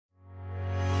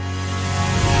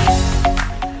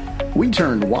We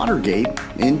turned Watergate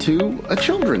into a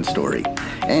children's story.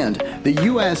 And the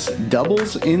U.S.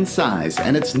 doubles in size,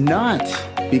 and it's not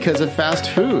because of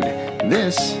fast food.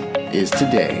 This is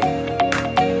Today.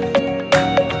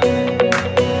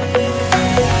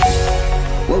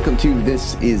 Welcome to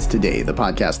This Is Today, the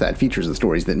podcast that features the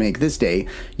stories that make this day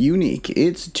unique.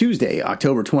 It's Tuesday,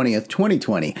 October 20th,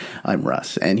 2020. I'm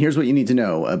Russ, and here's what you need to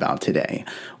know about today.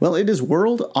 Well, it is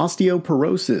World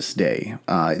Osteoporosis Day.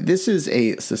 This is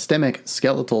a systemic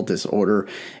skeletal disorder.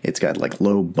 It's got like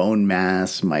low bone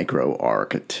mass,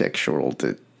 microarchitectural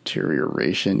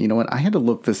deterioration. You know what? I had to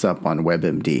look this up on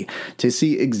WebMD to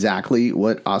see exactly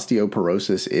what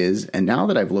osteoporosis is. And now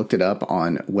that I've looked it up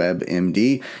on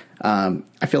WebMD,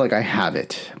 I feel like I have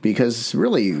it, because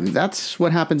really that's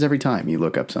what happens every time you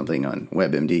look up something on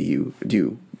WebMD. You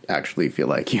do actually feel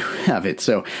like you have it.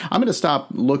 So I'm going to stop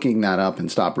looking that up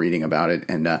and stop reading about it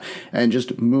and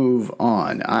just move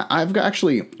on. I've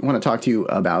actually want to talk to you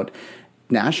about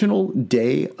National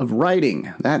Day of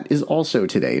Writing. That is also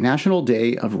today, National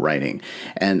Day of Writing.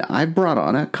 And I've brought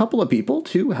on a couple of people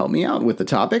to help me out with the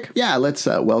topic. Yeah, let's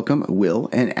welcome Will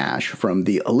and Ash from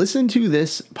the Listen to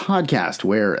This podcast,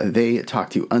 where they talk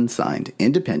to unsigned,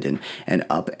 independent, and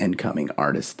up-and-coming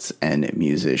artists and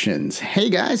musicians. Hey,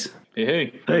 guys.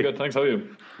 Hey. Good. Thanks. How are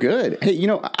you? Good. Hey, you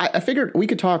know, I figured we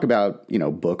could talk about,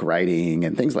 book writing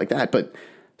and things like that, but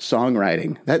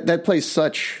songwriting, that plays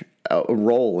such a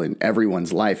role in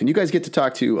everyone's life. And you guys get to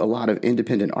talk to a lot of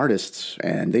independent artists,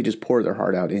 and they just pour their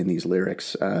heart out in these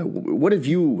lyrics. What have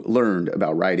you learned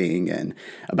about writing and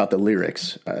about the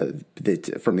lyrics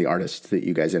from the artists that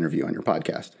you guys interview on your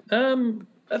podcast?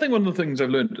 I think one of the things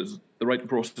I've learned is the writing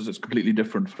process is completely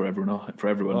different for everyone.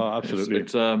 Oh, absolutely.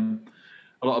 It's a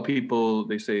lot of people,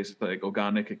 they say it's like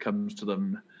organic. It comes to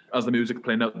them as the music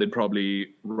playing out. They'd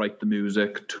probably write the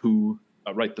music to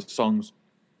write the songs.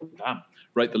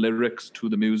 Write the lyrics to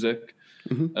the music,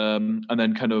 and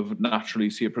then kind of naturally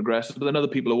see it progress. But then other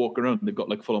people are walking around, they've got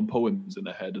like full-on poems in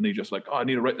their head, and they just like, I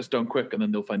need to write this down quick, and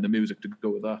then they'll find the music to go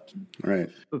with that. Right.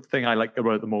 The thing I like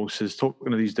about it the most is talking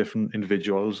to these different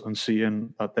individuals and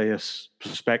seeing that their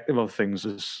perspective of things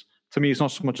is, to me, it's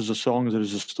not so much as a song as it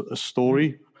is a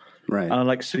story. Right. And I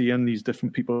like seeing these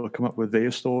different people come up with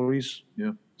their stories.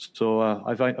 Yeah. So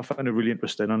I find it really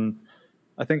interesting, and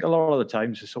I think a lot of the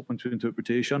times it's open to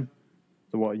interpretation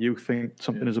to what you think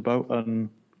something is about, and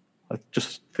I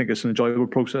just think it's an enjoyable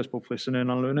process, both listening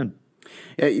and learning.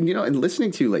 Yeah, and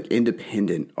listening to like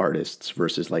independent artists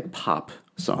versus like pop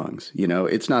songs,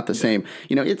 it's not the same.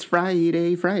 It's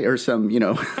Friday, or some,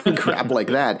 crap like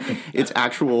that. It's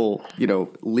actual,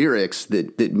 lyrics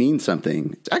that mean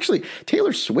something. It's actually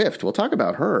Taylor Swift. We'll talk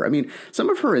about her. I mean, some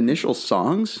of her initial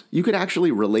songs you could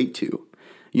actually relate to.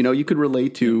 You could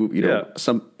relate to,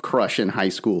 some crush in high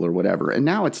school or whatever. And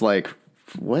now it's like,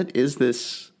 what is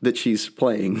this that she's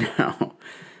playing now?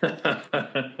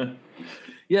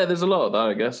 Yeah, there's a lot of that,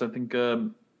 I guess. I think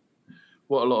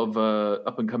what a lot of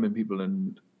up-and-coming people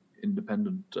and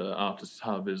independent artists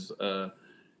have is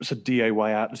it's a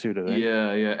DIY attitude, I think.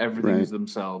 Yeah, everything is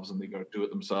themselves, and they got to do it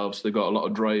themselves. So they've got a lot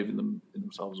of drive in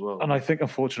themselves as well. And I think,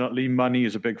 unfortunately, money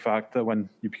is a big factor when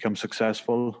you become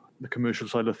successful. The commercial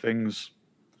side of things,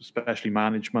 especially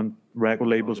management, record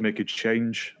labels make you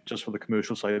change just for the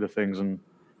commercial side of things. And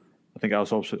I think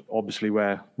that's obviously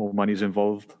where more money is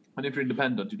involved. And if you're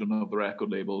independent, you don't have the record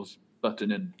labels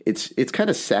butting in. It's kind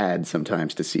of sad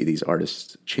sometimes to see these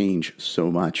artists change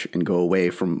so much and go away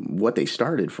from what they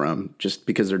started from just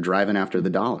because they're driving after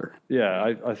the dollar.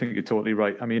 Yeah, I think you're totally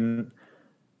right. I mean,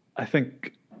 I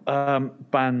think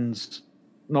bands,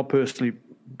 not personally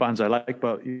bands I like,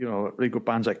 but, really good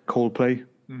bands like Coldplay,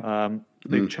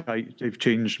 they've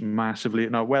changed massively.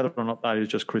 Now, whether or not that is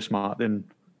just Chris Martin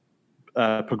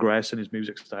progressing his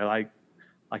music style,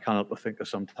 I can't help but think that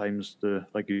sometimes,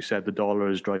 like you said, the dollar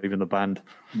is driving the band.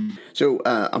 So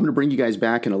I'm going to bring you guys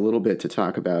back in a little bit to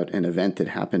talk about an event that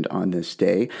happened on this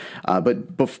day.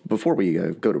 But before we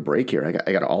go to break here,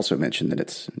 I got to also mention that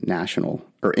it's national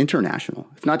or international.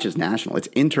 It's not just national; it's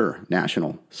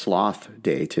International Sloth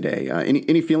Day today.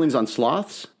 Any feelings on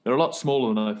sloths? They're a lot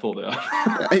smaller than I thought they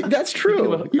are. That's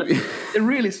true. They're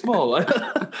really small.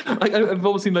 I've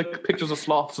always seen like pictures of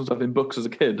sloths and stuff in books as a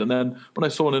kid, and then when I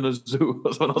saw one in a zoo,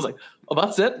 I was like, "Oh,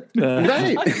 that's it."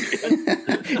 Right.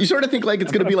 You sort of think like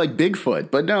it's going to be like Bigfoot,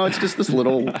 but no, it's just this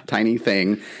little tiny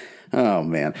thing. Oh,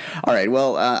 man. All right.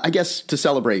 Well, I guess to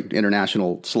celebrate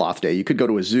International Sloth Day, you could go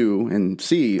to a zoo and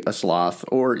see a sloth,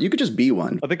 or you could just be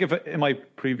one. I think if in my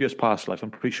previous past life, I'm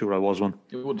pretty sure I was one.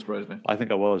 It wouldn't surprise me. I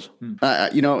think I was.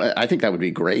 I think that would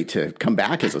be great to come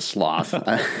back as a sloth.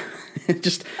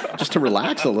 just to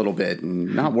relax a little bit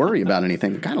and not worry about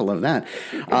anything. I kind of love that.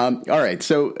 All right.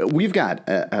 So we've got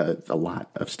a lot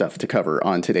of stuff to cover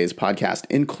on today's podcast,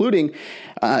 including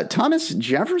Thomas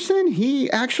Jefferson.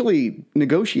 He actually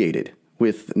negotiated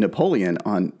with Napoleon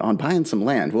on buying some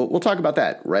land. We'll talk about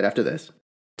that right after this.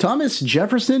 Thomas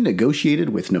Jefferson negotiated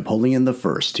with Napoleon I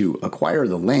to acquire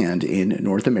the land in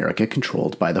North America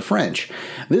controlled by the French.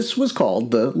 This was called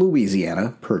the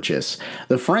Louisiana Purchase.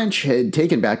 The French had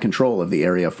taken back control of the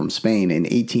area from Spain in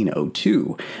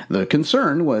 1802. The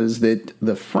concern was that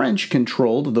the French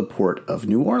controlled the port of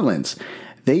New Orleans.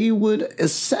 They would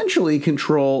essentially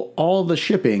control all the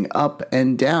shipping up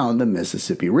and down the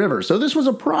Mississippi River. So this was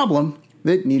a problem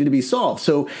that needed to be solved.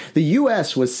 So the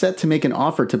U.S. was set to make an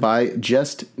offer to buy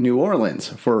just New Orleans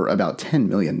for about $10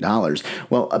 million.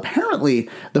 Well, apparently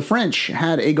the French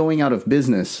had a going out of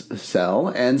business sell,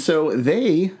 and so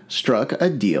they struck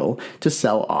a deal to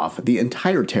sell off the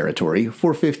entire territory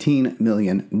for $15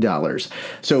 million.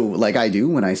 So like I do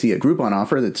when I see a Groupon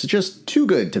offer that's just too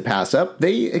good to pass up,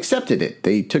 they accepted it.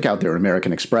 They took out their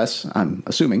American Express, I'm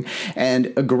assuming,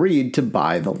 and agreed to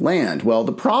buy the land. Well,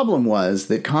 the problem was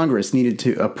that Congress needed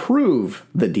to approve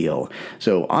the deal.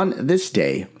 So on this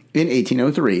day, in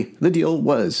 1803, the deal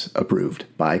was approved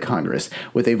by Congress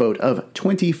with a vote of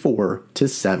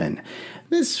 24-7.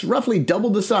 This roughly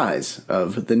doubled the size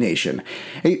of the nation.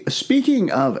 Hey, speaking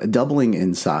of doubling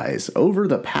in size, over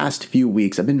the past few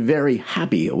weeks, I've been very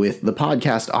happy with the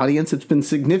podcast audience. It's been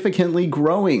significantly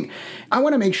growing. I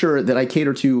want to make sure that I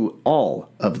cater to all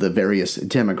of the various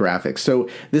demographics. So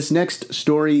this next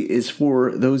story is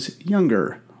for those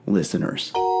younger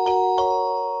listeners.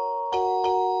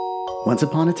 Once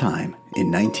upon a time,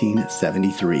 in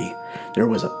 1973, there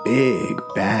was a big,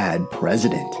 bad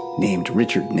president named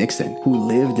Richard Nixon who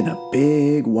lived in a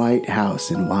big white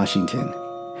house in Washington.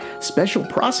 Special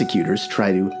prosecutors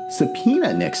tried to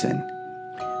subpoena Nixon.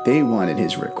 They wanted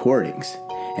his recordings,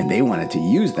 and they wanted to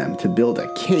use them to build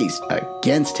a case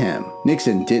against him.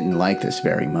 Nixon didn't like this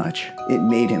very much. It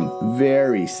made him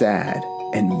very sad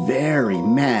and very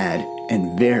mad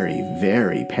and very,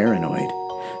 very paranoid.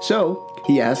 So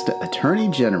he asked Attorney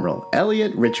General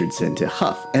Elliot Richardson to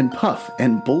huff and puff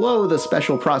and blow the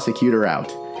special prosecutor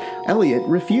out. Elliot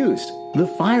refused. The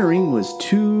firing was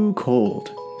too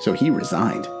cold, so he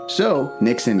resigned. So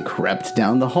Nixon crept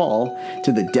down the hall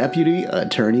to the Deputy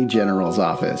Attorney General's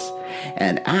office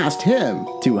and asked him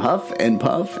to huff and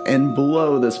puff and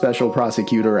blow the special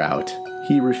prosecutor out.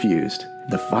 He refused.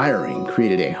 The firing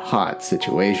created a hot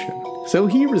situation, so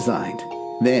he resigned.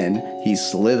 Then he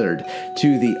slithered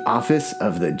to the office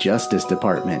of the Justice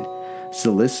Department.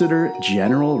 Solicitor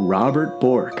General Robert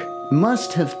Bork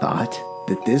must have thought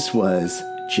that this was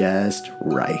just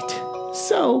right.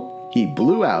 So he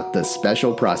blew out the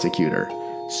special prosecutor.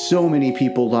 So many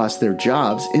people lost their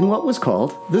jobs in what was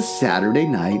called the Saturday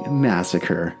Night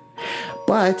Massacre.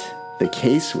 But the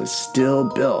case was still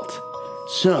built.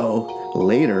 So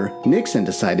later, Nixon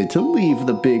decided to leave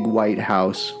the big White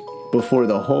House before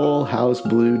the whole house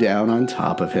blew down on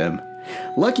top of him.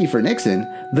 Lucky for Nixon,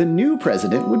 the new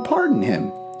president would pardon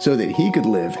him so that he could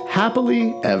live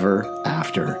happily ever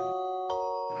after.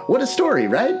 What a story,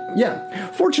 right?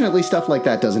 Yeah, fortunately stuff like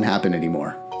that doesn't happen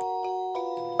anymore.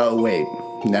 Oh wait,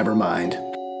 never mind.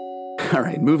 All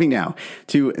right, moving now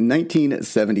to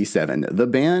 1977. The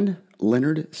band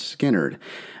Lynyrd Skynyrd.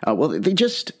 They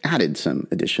just added some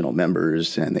additional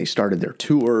members and they started their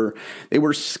tour. They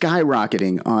were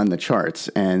skyrocketing on the charts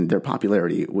and their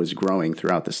popularity was growing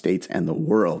throughout the States and the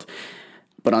world.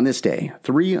 But on this day,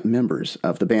 3 members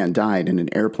of the band died in an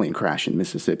airplane crash in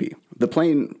Mississippi. The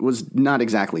plane was not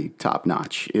exactly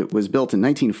top-notch. It was built in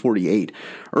 1948.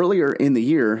 Earlier in the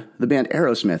year, the band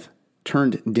Aerosmith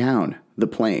turned down the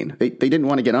plane. They didn't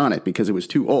want to get on it because it was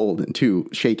too old and too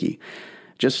shaky.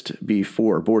 Just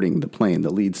before boarding the plane,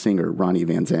 the lead singer, Ronnie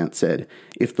Van Zant, said,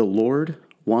 "If the Lord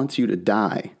wants you to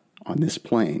die on this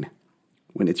plane,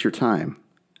 when it's your time,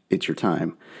 it's your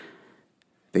time."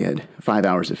 They had 5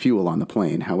 hours of fuel on the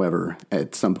plane. However,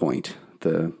 at some point,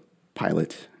 the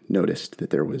pilot noticed that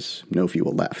there was no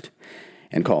fuel left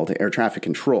and called air traffic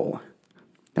control.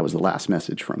 That was the last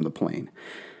message from the plane.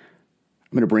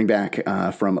 I'm going to bring back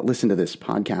from Listen to This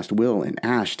podcast, Will and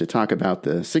Ash, to talk about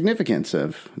the significance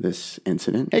of this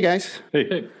incident. Hey, guys.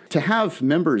 Hey. To have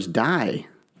members die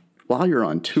while you're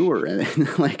on tour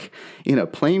and like in a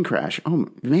plane crash, oh,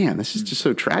 man, this is just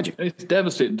so tragic. It's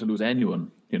devastating to lose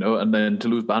anyone you know, and then to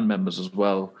lose band members as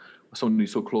well, someone you're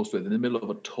so close with in the middle of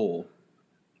a tour.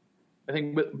 I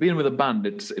think being with a band,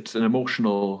 it's an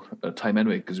emotional time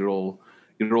anyway, because you're all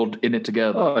in it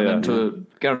together. And then to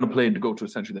get on a plane to go to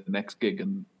essentially the next gig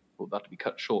and for that to be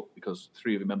cut short because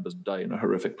 3 of your members die in a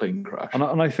horrific plane crash.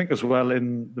 And I think as well,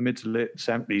 in the mid to late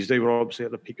 70s, they were obviously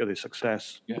at the peak of their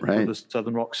success. Yeah. Right. The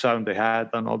Southern rock sound they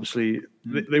had, and obviously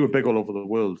they were big all over the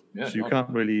world. Yeah, so you can't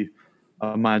really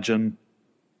imagine.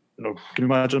 You know, can you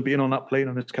imagine being on that plane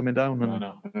and it's coming down? And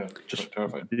no. Yeah, just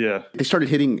terrifying. Yeah. They started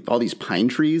hitting all these pine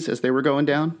trees as they were going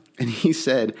down. And he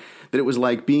said that it was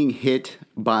like being hit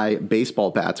by baseball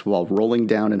bats while rolling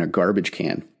down in a garbage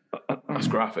can. That's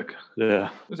graphic. Yeah.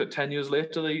 Was it 10 years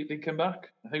later they came back?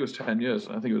 I think it was 10 years.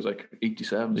 I think it was like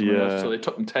 87. Yeah. So they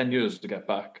took them 10 years to get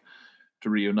back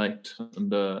to reunite.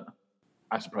 And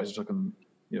I'm surprised it took them.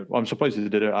 You know, Well, I'm surprised they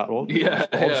did it at all. Yeah,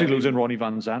 Obviously losing Ronnie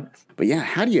Van Zant. But yeah,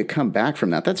 how do you come back from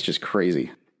that? That's just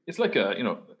crazy. it's like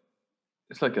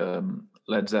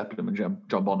Led Zeppelin when John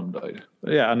Bonham died.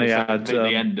 Yeah, and they It's like had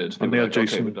they ended. and They they were had like,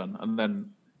 okay, Jason. we're done. And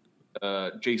then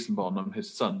Jason Bonham,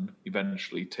 his son,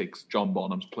 eventually takes John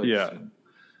Bonham's place. Yeah. And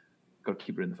got to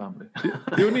keep it in the family.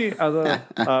 The only other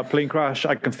plane crash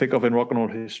I can think of in rock and roll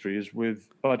history is with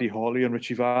Buddy Holly and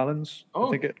Richie Valens.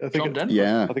 Oh, I think John Denver.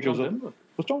 Yeah. I think John it was Denver.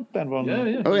 Was John Denver on?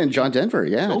 Yeah. Oh, and John Denver.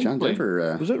 Yeah, Don't John play.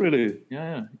 Denver. Was it really?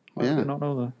 Yeah. I Yeah. did not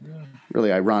know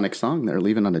Really ironic song there.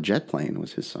 Leaving on a jet plane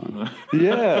was his song. that.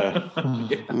 Yeah.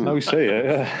 Now we say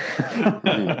it.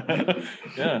 Yeah.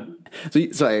 Yeah.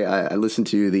 So I listened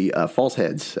to the False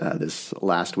Heads this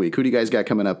last week. Who do you guys got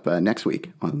coming up next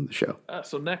week on the show?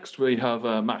 So next we have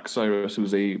Max Cyrus,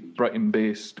 who's a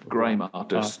Brighton-based grime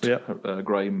artist,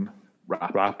 grime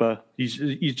Rapper.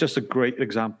 He's just a great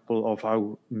example of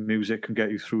how music can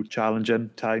get you through challenging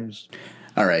times.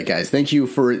 All right, guys. Thank you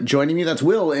for joining me. That's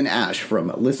Will and Ash from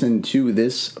Listen to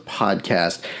This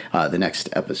Podcast. The next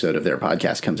episode of their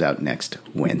podcast comes out next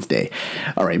Wednesday.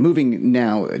 All right, moving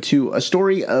now to a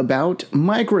story about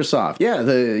Microsoft. Yeah,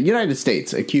 the United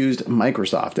States accused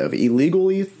Microsoft of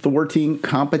illegally thwarting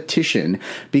competition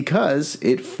because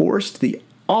it forced the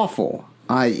awful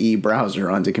IE browser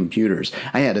onto computers.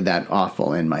 I added that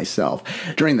awful in myself.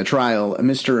 During the trial,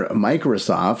 Mr.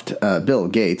 Microsoft, Bill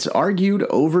Gates, argued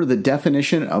over the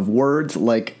definition of words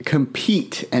like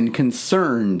compete and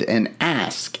concerned and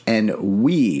ask and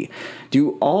we.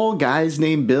 Do all guys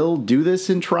named Bill do this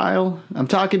in trial? I'm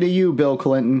talking to you, Bill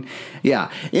Clinton.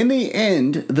 Yeah, in the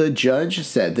end, the judge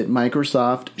said that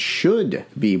Microsoft should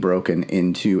be broken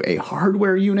into a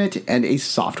hardware unit and a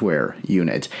software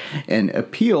unit. An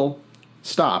appeal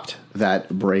stopped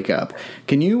that breakup.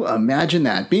 Can you imagine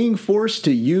that? Being forced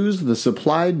to use the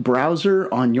supplied browser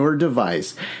on your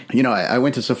device. You know, I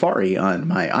went to Safari on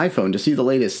my iPhone to see the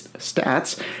latest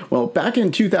stats. Well, back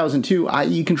in 2002,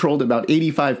 IE controlled about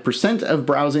 85% of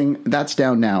browsing. That's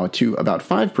down now to about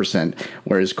 5%,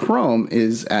 whereas Chrome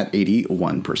is at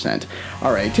 81%.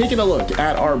 All right, taking a look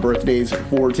at our birthdays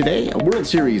for today. World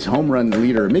Series home run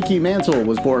leader Mickey Mantle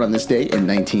was born on this day in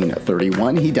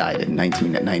 1931. He died in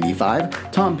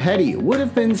 1995. Tom Petty would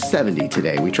have been 70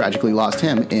 today. We tragically lost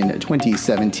him in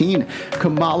 2017.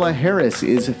 Kamala Harris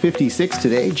is 56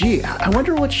 today. Gee, I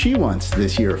wonder what she wants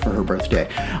this year for her birthday.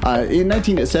 In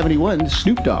 1971,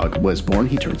 Snoop Dogg was born.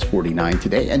 He turns 49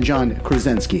 today. And John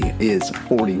Krasinski is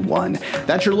 41.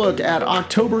 That's your look at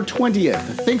October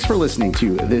 20th. Thanks for listening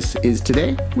to This Is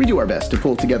Today. We do our best to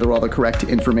pull together all the correct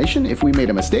information. If we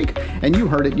made a mistake and you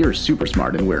heard it, you're super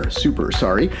smart and we're super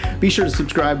sorry. Be sure to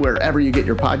subscribe wherever you get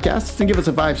your podcasts and give us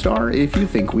a 5-star if you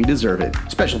think we deserve it.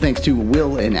 Special thanks to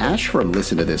Will and Ash from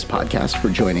Listen to This Podcast for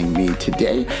joining me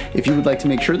today. If you would like to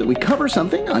make sure that we cover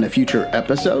something on a future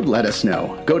episode, let us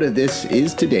know. Go to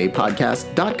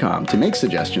thisistodaypodcast.com to make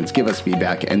suggestions, give us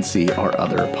feedback, and see our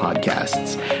other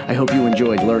podcasts. I hope you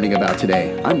enjoyed learning about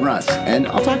today. I'm Russ, and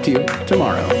I'll talk to you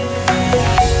tomorrow.